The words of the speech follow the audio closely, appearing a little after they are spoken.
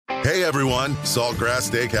Hey everyone, Saltgrass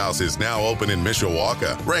Steakhouse is now open in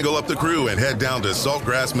Mishawaka. Wrangle up the crew and head down to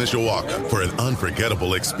Saltgrass Mishawaka for an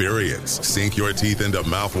unforgettable experience. Sink your teeth into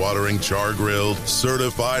mouth-watering char-grilled,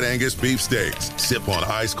 certified Angus beef steaks. Sip on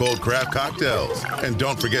ice-cold craft cocktails. And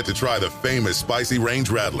don't forget to try the famous spicy range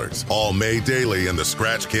rattlers, all made daily in the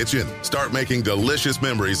Scratch Kitchen. Start making delicious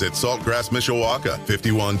memories at Saltgrass Mishawaka,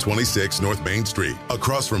 5126 North Main Street,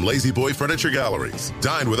 across from Lazy Boy Furniture Galleries.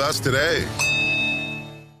 Dine with us today.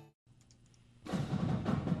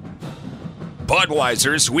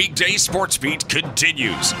 Budweiser's weekday sports beat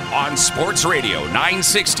continues on Sports Radio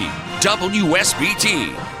 960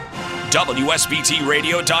 WSBT,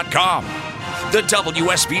 WSBTradio.com, the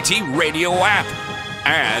WSBT Radio app,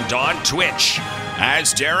 and on Twitch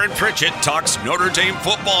as Darren Pritchett talks Notre Dame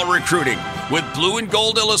football recruiting with Blue and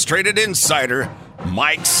Gold Illustrated insider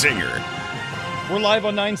Mike Singer. We're live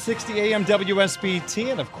on 960 AM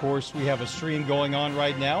WSBT, and of course we have a stream going on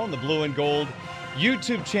right now on the Blue and Gold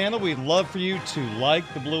YouTube channel. We'd love for you to like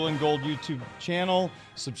the Blue and Gold YouTube channel,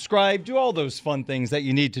 subscribe, do all those fun things that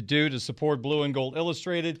you need to do to support Blue and Gold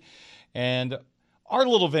Illustrated and our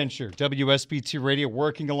little venture, WSBT Radio,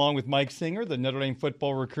 working along with Mike Singer, the Notre Dame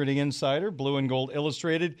football recruiting insider, Blue and Gold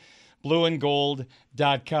Illustrated,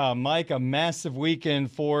 blueandgold.com. Mike, a massive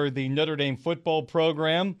weekend for the Notre Dame football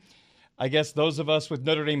program. I guess those of us with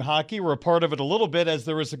Notre Dame hockey were a part of it a little bit, as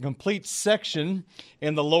there was a complete section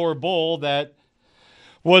in the lower bowl that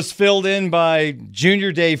was filled in by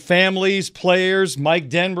Junior Day families, players, Mike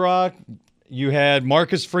Denbrock. You had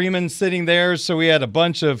Marcus Freeman sitting there, so we had a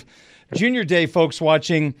bunch of Junior Day folks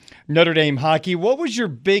watching Notre Dame hockey. What was your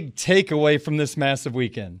big takeaway from this massive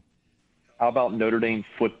weekend? How about Notre Dame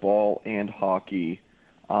football and hockey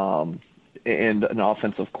and an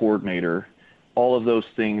offensive coordinator? All of those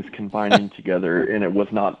things combining together, and it was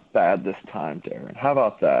not bad this time, Darren. How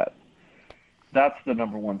about that? That's the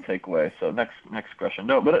number one takeaway. So next question.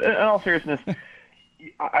 No, but in all seriousness,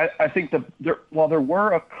 I think while there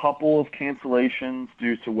were a couple of cancellations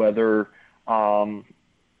due to weather, the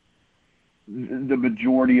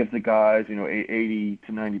majority of the guys, 80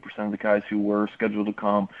 to 90% of the guys who were scheduled to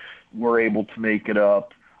come were able to make it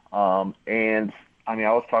up. And I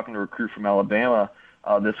was talking to a recruit from Alabama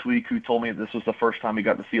this week who told me this was the first time he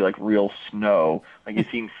got to see real snow. He's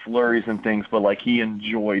seen flurries and things, but he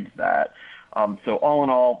enjoyed that. So all in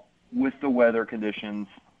all, with the weather conditions,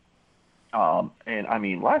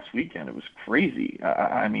 and last weekend it was crazy.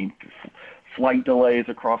 Flight delays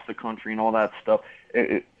across the country and all that stuff.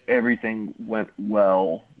 Everything went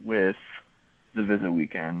well with the visit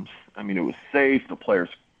weekend. It was safe. The players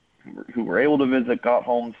who were able to visit got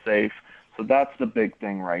home safe. So that's the big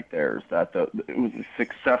thing right there, is that it was a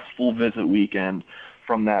successful visit weekend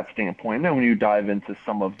from that standpoint. And then when you dive into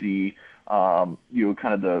some of the, kind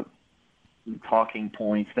of the talking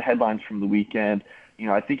points, the headlines from the weekend,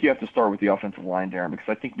 I think you have to start with the offensive line, Darren, because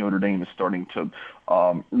I think Notre Dame is starting to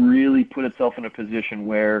really put itself in a position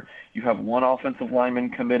where you have one offensive lineman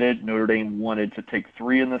committed. Notre Dame wanted to take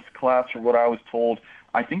 3 in this class, from what I was told.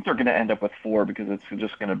 I think they're going to end up with 4, because it's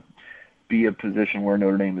just going to be a position where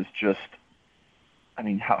Notre Dame is just,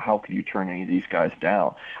 how could you turn any of these guys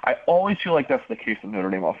down? I always feel like that's the case with Notre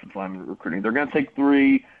Dame offensive lineman recruiting. They're going to take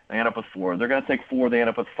 3, they end up with 4. They're going to take 4, they end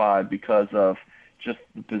up with 5, because of just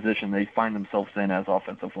the position they find themselves in as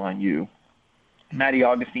offensive line U. Matty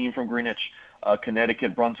Augustine from Greenwich,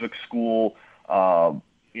 Connecticut, Brunswick School, not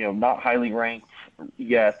highly ranked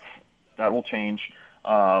yet. That will change,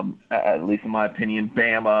 at least in my opinion.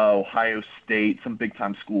 Bama, Ohio State, some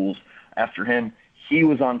big-time schools after him. He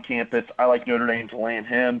was on campus. I like Notre Dame to land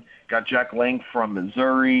him. Got Jack Lang from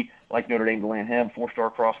Missouri. I like Notre Dame to land him. 4-star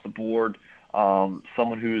across the board.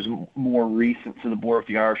 Someone who's more recent to the board with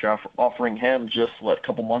the Irish, offering him just a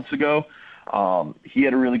couple months ago. He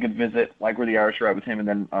had a really good visit. Like where the Irish are at with him, and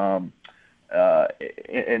then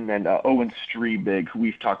Owen Strebig, who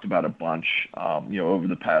we've talked about a bunch, over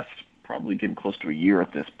the past probably getting close to a year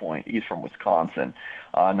at this point. He's from Wisconsin.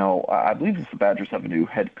 I believe the Badgers have a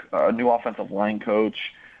new offensive line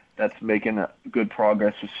coach that's making good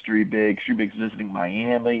progress with Strebig. Strebig's visiting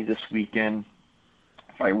Miami this weekend,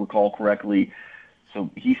 if I recall correctly. So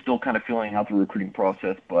he's still kind of feeling out the recruiting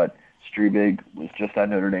process, but Strebig was just at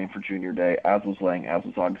Notre Dame for Junior Day, as was Lang, as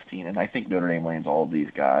was Augustine, and I think Notre Dame lands all of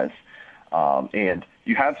these guys. And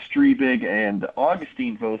you have Strebig and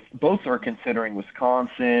Augustine both are considering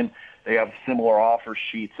Wisconsin. They have similar offer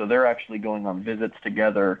sheets, so they're actually going on visits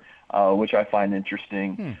together, which I find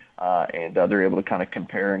interesting. And they're able to kind of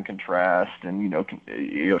compare and contrast and,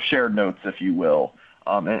 shared notes, if you will.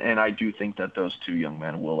 And I do think that those two young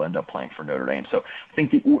men will end up playing for Notre Dame. So I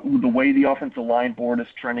think the way the offensive line board is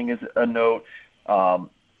trending is a note.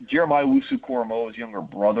 Jeremiah Owusu-Koromoa's younger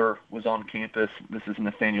brother was on campus. This is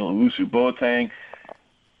Nathaniel Owusu-Boateng.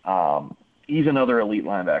 He's another elite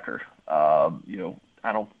linebacker.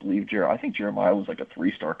 I don't believe I think Jeremiah was like a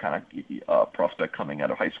 3-star kind of prospect coming out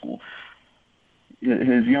of high school.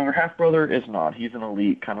 His younger half brother is not. He's an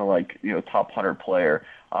elite kind of like top 100 player.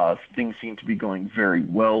 Things seem to be going very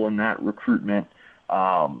well in that recruitment.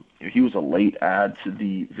 He was a late add to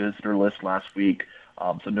the visitor list last week.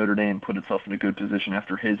 So Notre Dame put itself in a good position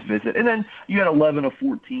after his visit. And then you had 11 of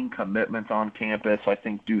 14 commitments on campus. I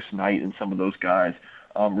think Deuce Knight and some of those guys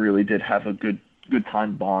really did have a good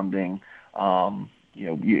time bonding.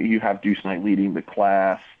 You have Deuce Knight leading the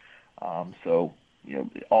class. So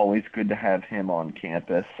always good to have him on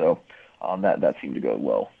campus. So that seemed to go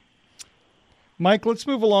well. Mike, let's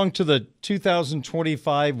move along to the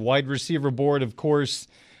 2025 wide receiver board. Of course,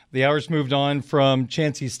 the Irish moved on from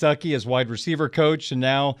Chancey Stuckey as wide receiver coach, and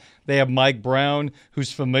now they have Mike Brown,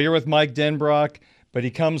 who's familiar with Mike Denbrock, but he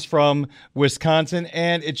comes from Wisconsin.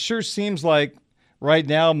 And it sure seems like right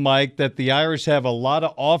now, Mike, that the Irish have a lot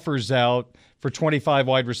of offers out for 25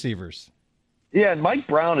 wide receivers. Yeah, and Mike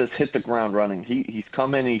Brown has hit the ground running. He's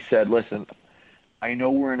come in, he said, listen, I know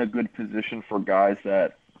we're in a good position for guys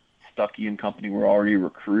that Stuckey and company were already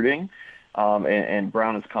recruiting. And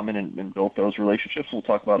Brown has come in and built those relationships. We'll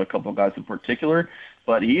talk about a couple of guys in particular.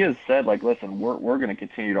 But he has said, listen, we're going to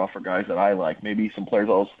continue to offer guys that I like. Maybe some players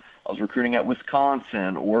I was recruiting at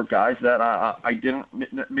Wisconsin, or guys that I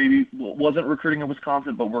wasn't recruiting at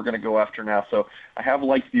Wisconsin, but we're going to go after now. So I have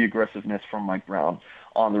liked the aggressiveness from Mike Brown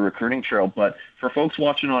on the recruiting trail. But for folks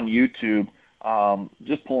watching on YouTube,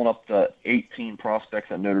 just pulling up the 18 prospects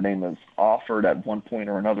that Notre Dame has offered at one point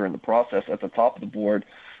or another in the process, at the top of the board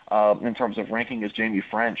in terms of ranking is Jamie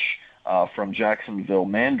French from Jacksonville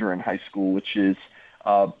Mandarin High School, which is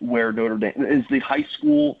where Notre Dame is the high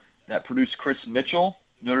school that produced Chris Mitchell,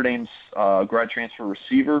 Notre Dame's grad transfer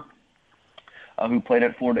receiver, who played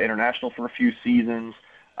at Florida International for a few seasons.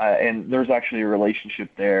 And there's actually a relationship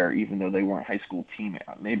there, even though they weren't high school teammates.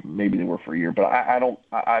 Maybe they were for a year, but I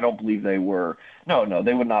don't believe they were. No,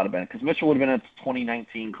 they would not have been, because Mitchell would have been in the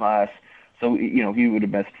 2019 class, so he would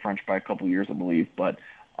have missed French by a couple of years, I believe. But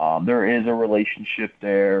there is a relationship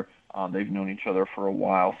there. They've known each other for a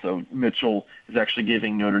while, so Mitchell is actually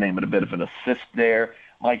giving Notre Dame a bit of an assist there.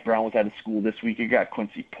 Mike Brown was at his school this week. You got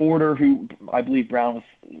Quincy Porter, who I believe Brown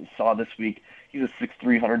saw this week. He's a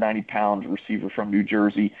 6'3", 190-pound receiver from New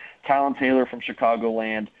Jersey. Talon Taylor from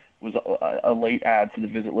Chicagoland was a late add to the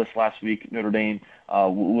visit list last week. Notre Dame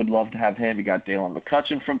would love to have him. You got Dalen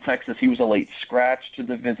McCutcheon from Texas. He was a late scratch to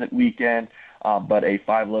the visit weekend, but a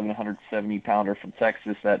 5'11", 170-pounder from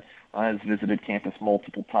Texas that has visited campus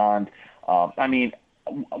multiple times.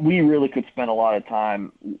 We really could spend a lot of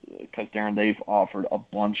time, because, Darren, they've offered a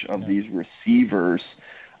bunch of these receivers.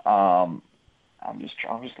 I'm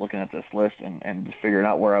just looking at this list and figuring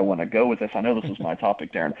out where I want to go with this. I know this was my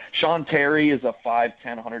topic, Darren. Sean Terry is a 5'10",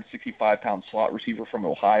 165-pound slot receiver from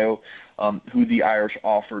Ohio, who the Irish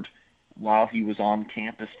offered while he was on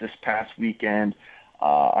campus this past weekend.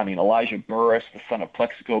 Elijah Burris, the son of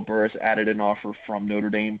Plexico Burris, added an offer from Notre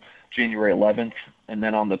Dame January 11th. And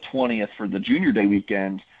then on the 20th for the Junior Day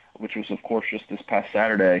weekend, which was, of course, just this past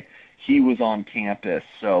Saturday, he was on campus.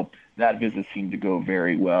 So that visit seemed to go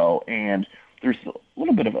very well. And there's a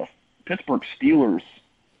little bit of a Pittsburgh Steelers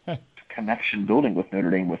connection building with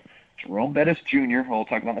Notre Dame, with Jerome Bettis Jr., who I'll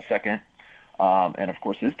talk about in a second. And, of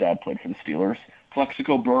course, his dad played for the Steelers.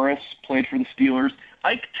 Plexico Burris played for the Steelers.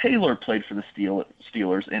 Ike Taylor played for the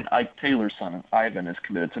Steelers, and Ike Taylor's son, Ivan, is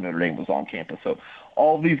committed to Notre Dame, was on campus. So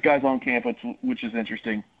all of these guys on campus, which is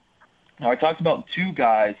interesting. Now, I talked about two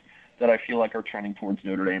guys that I feel like are trending towards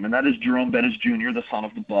Notre Dame, and that is Jerome Bettis Jr., the son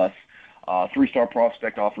of the bus. 3-star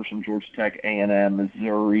prospect offers from Georgia Tech, A&M,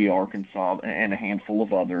 Missouri, Arkansas, and a handful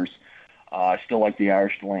of others. I still like the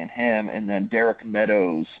Irish to land him. And then Derek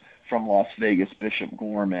Meadows from Las Vegas, Bishop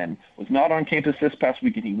Gorman, was not on campus this past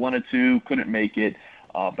weekend. He wanted to, couldn't make it,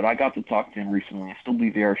 but I got to talk to him recently. I still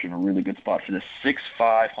believe the Irish are in a really good spot for this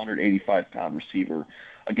 6'5", 185-pound receiver.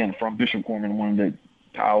 Again, from Bishop Gorman, one of the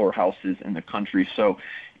powerhouses in the country. So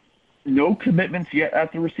no commitments yet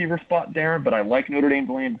at the receiver spot, Darren, but I like Notre Dame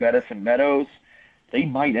to land Bettis and Meadows. They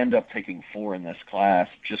might end up taking 4 in this class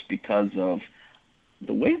just because of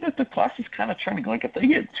the way that the class is kind of trending. Like, if they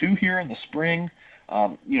get 2 here in the spring,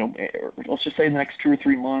 let's just say in the next 2 or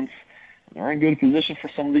 3 months, they're in good position for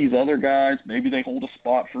some of these other guys. Maybe they hold a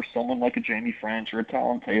spot for someone like a Jamie French or a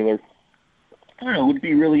Talon Taylor. I don't know. It would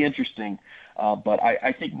be really interesting. But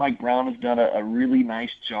I think Mike Brown has done a really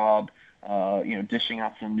nice job, dishing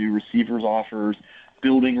out some new receivers offers.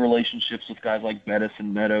 building relationships with guys like Bettis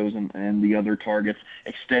and Meadows and the other targets,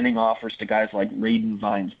 extending offers to guys like Raiden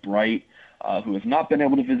Vines Bright, who has not been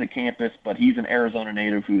able to visit campus, but he's an Arizona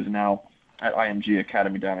native who is now at IMG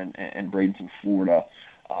Academy down in Bradenton, Florida.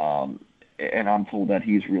 And I'm told that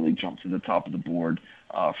he's really jumped to the top of the board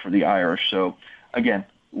for the Irish. So, again,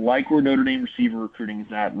 like where Notre Dame receiver recruiting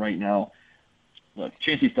is at right now, look,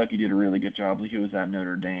 Chancey Stuckey did a really good job. He was at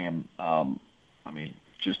Notre Dame.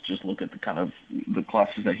 Just look at the kind of the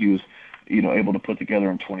classes that he was, able to put together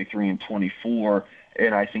in 23 and 24.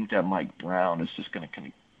 And I think that Mike Brown is just going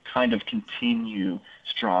to kind of continue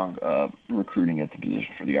strong recruiting at the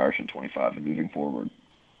position for the Irish in 25 and moving forward.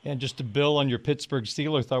 And just to build on your Pittsburgh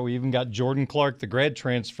Steelers thought, we even got Jordan Clark, the grad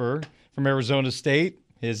transfer from Arizona State.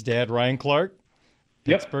 His dad, Ryan Clark,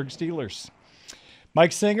 Pittsburgh Steelers.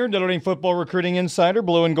 Mike Singer, Notre Dame football recruiting insider,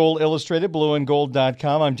 Blue and Gold Illustrated,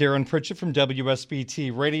 blueandgold.com. I'm Darren Pritchett from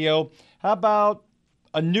WSBT Radio. How about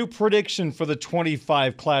a new prediction for the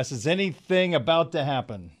 25 class? Is anything about to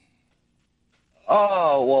happen?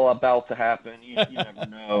 Oh, well, about to happen. You never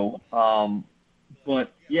know.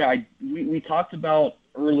 But, yeah, we talked about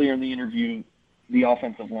earlier in the interview the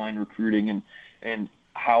offensive line recruiting and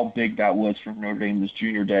how big that was for Notre Dame this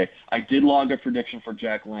junior day. I did log a prediction for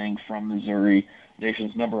Jack Lang from Missouri,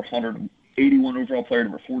 nation's number 181 overall player,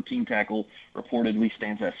 number 14 tackle, reportedly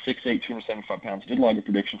stands at 6'8", 275 pounds. Did log a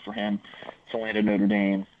prediction for him to land at Notre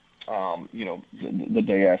Dame, the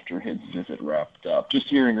day after his visit wrapped up. Just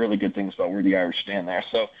hearing really good things about where the Irish stand there.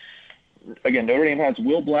 So, again, Notre Dame has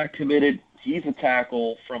Will Black committed. He's a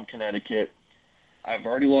tackle from Connecticut. I've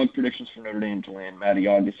already logged predictions for Notre Dame to land Matty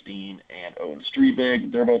Augustine and Owen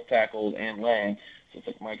Strebig. They're both tackles, and Lang. So it's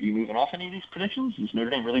like, Mike, are you moving off any of these predictions? Is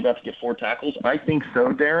Notre Dame really about to get 4 tackles? I think so,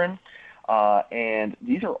 Darren. And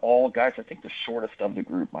these are all guys, I think the shortest of the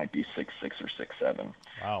group might be 6'6" or 6'7".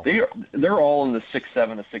 Wow. They're all in the 6'7"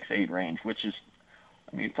 to 6'8" range, which is,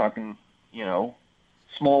 you're talking,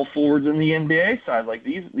 small forwards in the NBA side. Like,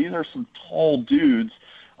 these are some tall dudes.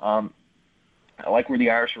 I like where the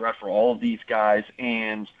Irish are at for all of these guys.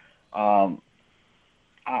 And, Darren,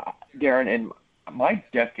 in my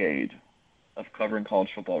decade of covering college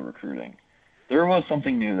football recruiting, there was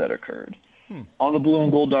something new that occurred. On the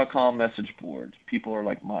blueandgold.com message board, people are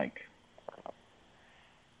like, Mike,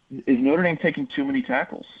 is Notre Dame taking too many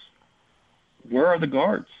tackles? Where are the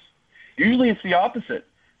guards? Usually it's the opposite.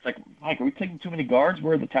 It's like, Mike, are we taking too many guards?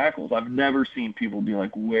 Where are the tackles? I've never seen people be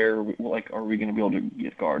like, are we going to be able to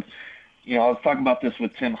get guards? I was talking about this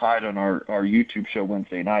with Tim Hyde on our YouTube show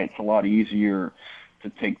Wednesday night. It's a lot easier to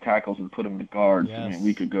take tackles and put them to guards. Yes.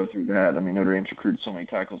 We could go through that. Notre Dame's recruited so many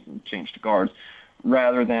tackles and changed to guards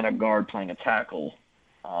rather than a guard playing a tackle.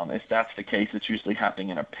 If that's the case, it's usually happening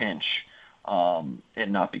in a pinch and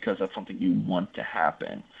not because that's something you want to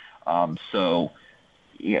happen.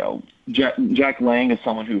 Jack Lang is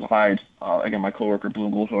someone who hides, again, my coworker Blue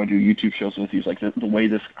and Gold, who I do YouTube shows with. He's like, the way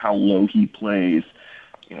how low he plays,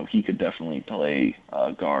 he could definitely play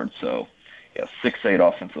guard. So, 6'8"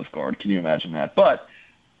 offensive guard. Can you imagine that? But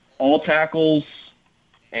all tackles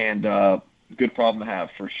and good problem to have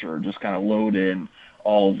for sure. Just kind of load in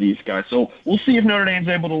all of these guys. So we'll see if Notre Dame's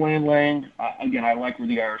able to land Lang. Again, I like where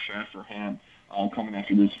the Irish are for him coming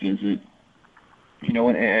after this visit. And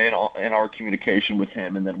our communication with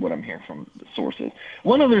him and then what I'm hearing from the sources.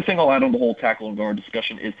 One other thing I'll add on the whole tackle and guard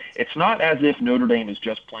discussion is it's not as if Notre Dame is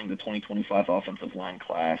just playing the 2025 offensive line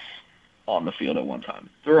class on the field at one time.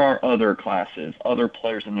 There are other classes, other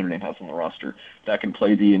players that Notre Dame has on the roster that can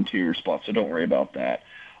play the interior spot, so don't worry about that.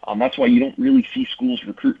 That's why you don't really see schools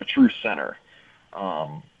recruit a true center,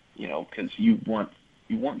 because you want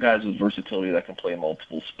guys with versatility that can play in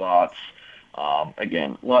multiple spots.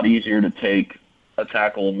 Again, a lot easier to take a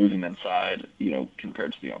tackle and move him inside,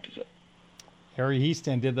 compared to the opposite. Harry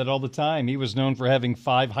Hiestand did that all the time. He was known for having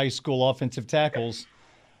 5 high school offensive tackles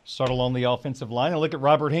start along the offensive line. And look at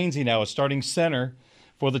Robert Hainsey now, a starting center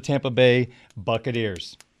for the Tampa Bay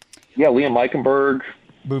Buccaneers. Yeah, Liam Eichenberg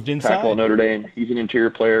moved inside. Tackle at Notre Dame. He's an interior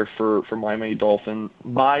player for Miami Dolphins.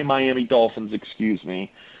 Excuse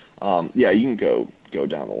me. You can go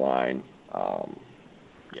down the line.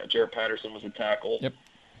 Jared Patterson was a tackle. Yep.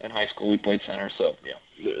 In high school, we played center, so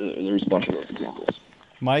there's a bunch of those examples.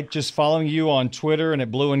 Mike, just following you on Twitter and at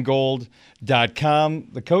blueandgold.com,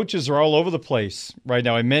 the coaches are all over the place right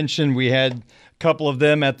now. I mentioned we had a couple of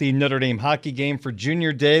them at the Notre Dame hockey game for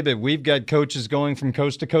Junior Day, but we've got coaches going from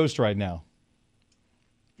coast to coast right now.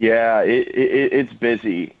 Yeah, it's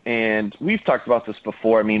busy, and we've talked about this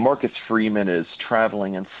before. Marcus Freeman is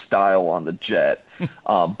traveling in style on the jet,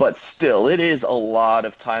 but still, it is a lot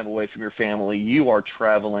of time away from your family. You are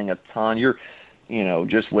traveling a ton. You're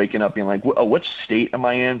just waking up being like, which state am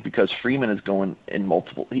I in? Because Freeman is going in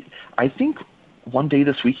multiple. I think one day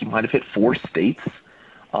this week he might have hit 4 states.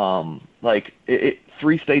 3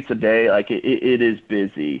 states a day. It is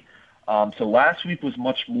busy. So last week was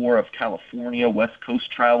much more of California, West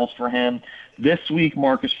Coast travels for him. This week,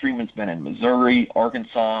 Marcus Freeman's been in Missouri,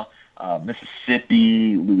 Arkansas,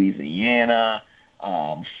 Mississippi, Louisiana,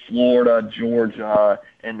 Florida, Georgia,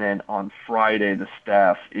 and then on Friday the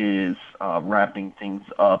staff is wrapping things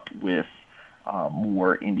up with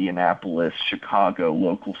more Indianapolis, Chicago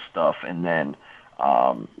local stuff, and then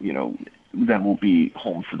then we'll be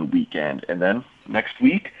home for the weekend. And then next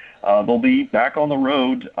week they'll be back on the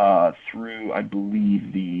road through, I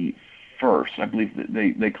believe, the 1st. I believe that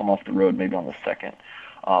they come off the road maybe on the 2nd.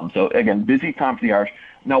 So again, busy time for the Irish.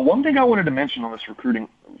 Now, one thing I wanted to mention on this recruiting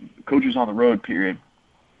coaches on the road period,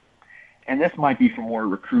 and this might be for more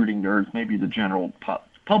recruiting nerds, maybe the general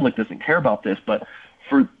public doesn't care about this, but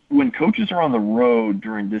for when coaches are on the road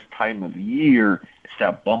during this time of year, it's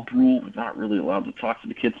that bump rule. They're not really allowed to talk to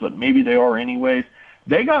the kids, but maybe they are anyways.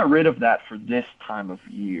 They got rid of that for this time of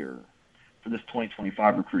year, for this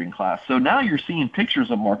 2025 recruiting class. So now you're seeing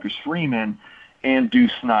pictures of Marcus Freeman and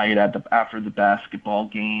Deuce Knight after the basketball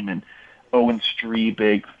game, and Owen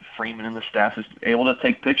Streebig, Freeman and the staff is able to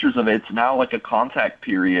take pictures of it. It's now like a contact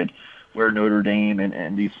period where Notre Dame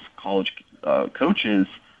and these college coaches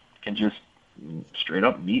can just straight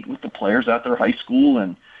up meet with the players at their high school.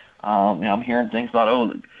 And I'm hearing things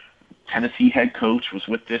about, the Tennessee head coach was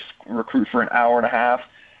with this recruit for an hour and a half.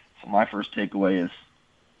 So my first takeaway is,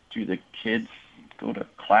 do the kids go to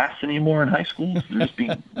class anymore in high school? They're just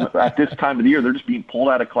being, at this time of the year, they're just being pulled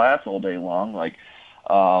out of class all day long.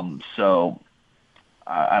 So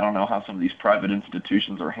I don't know how some of these private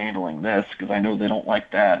institutions are handling this, because I know they don't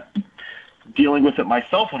like that. Dealing with it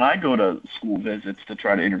myself when I go to school visits to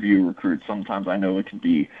try to interview recruits, sometimes I know it can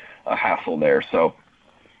be a hassle there. So,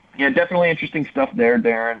 yeah, definitely interesting stuff there,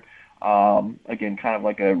 Darren. Again, kind of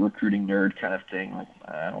like a recruiting nerd kind of thing.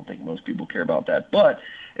 I don't think most people care about that, but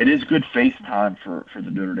it is good face time for the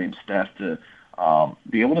Notre Dame staff to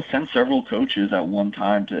be able to send several coaches at one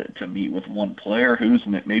time to meet with one player who's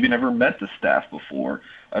maybe never met the staff before,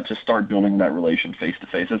 to start building that relation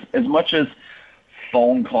face-to-face. As much as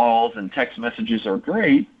phone calls and text messages are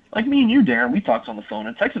great, like me and you, Darren, we talked on the phone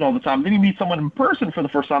and texted all the time. Then you meet someone in person for the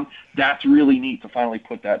first time. That's really neat to finally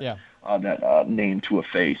put that name to a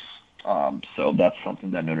face. So that's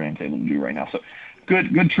something that Notre Dame's able to do right now. So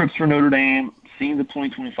good trips for Notre Dame, seeing the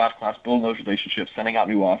 2025 class, building those relationships, sending out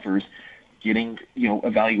new offers, getting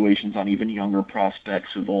evaluations on even younger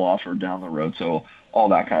prospects who they'll offer down the road. So all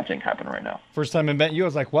that kind of thing happening right now. First time I met you, I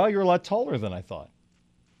was like, wow, you're a lot taller than I thought.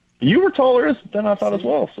 You were taller than I thought as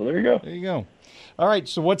well, so there you go. There you go. All right,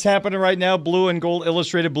 so what's happening right now? Blue and Gold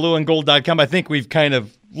Illustrated, blueandgold.com. I think we've kind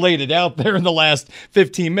of laid it out there in the last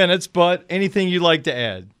 15 minutes, but anything you'd like to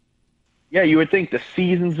add? Yeah, you would think the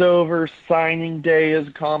season's over, signing day has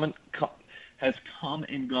come and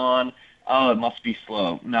gone. Oh, it must be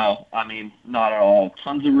slow. No, I mean, not at all.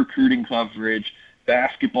 Tons of recruiting coverage,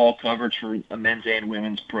 basketball coverage for men's and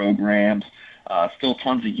women's programs. Still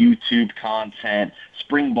tons of YouTube content.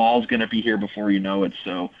 Spring ball is going to be here before you know it.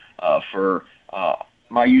 So for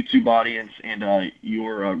my YouTube audience and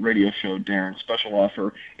your radio show, Darren, special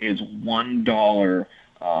offer is $1.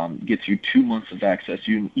 Gets you 2 months of access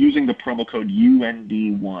using the promo code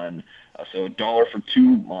UND1. So $1 for 2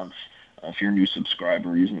 months if you're a new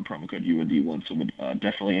subscriber using the promo code UND1. So would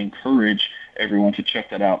definitely encourage everyone to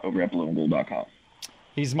check that out over at blueandgold.com.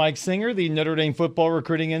 He's Mike Singer, the Notre Dame football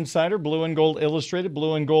recruiting insider, Blue and Gold Illustrated,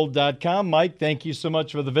 blueandgold.com. Mike, thank you so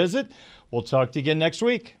much for the visit. We'll talk to you again next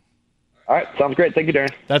week. All right, sounds great. Thank you,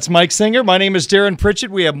 Darren. That's Mike Singer. My name is Darren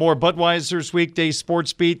Pritchett. We have more Budweiser's Weekday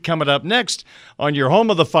Sports Beat coming up next on your home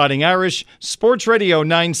of the Fighting Irish, Sports Radio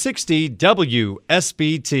 960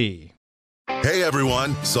 WSBT. Hey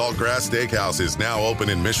everyone, Saltgrass Steakhouse is now open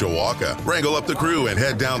in Mishawaka. Wrangle up the crew and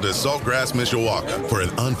head down to Saltgrass Mishawaka for an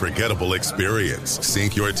unforgettable experience.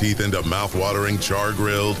 Sink your teeth into mouth-watering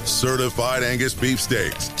char-grilled, certified Angus beef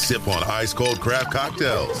steaks. Sip on ice-cold craft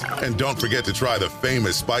cocktails. And don't forget to try the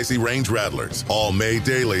famous spicy range rattlers, all made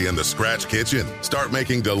daily in the Scratch Kitchen. Start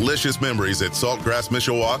making delicious memories at Saltgrass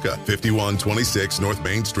Mishawaka, 5126 North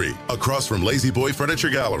Main Street, across from Lazy Boy Furniture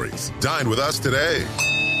Galleries. Dine with us today.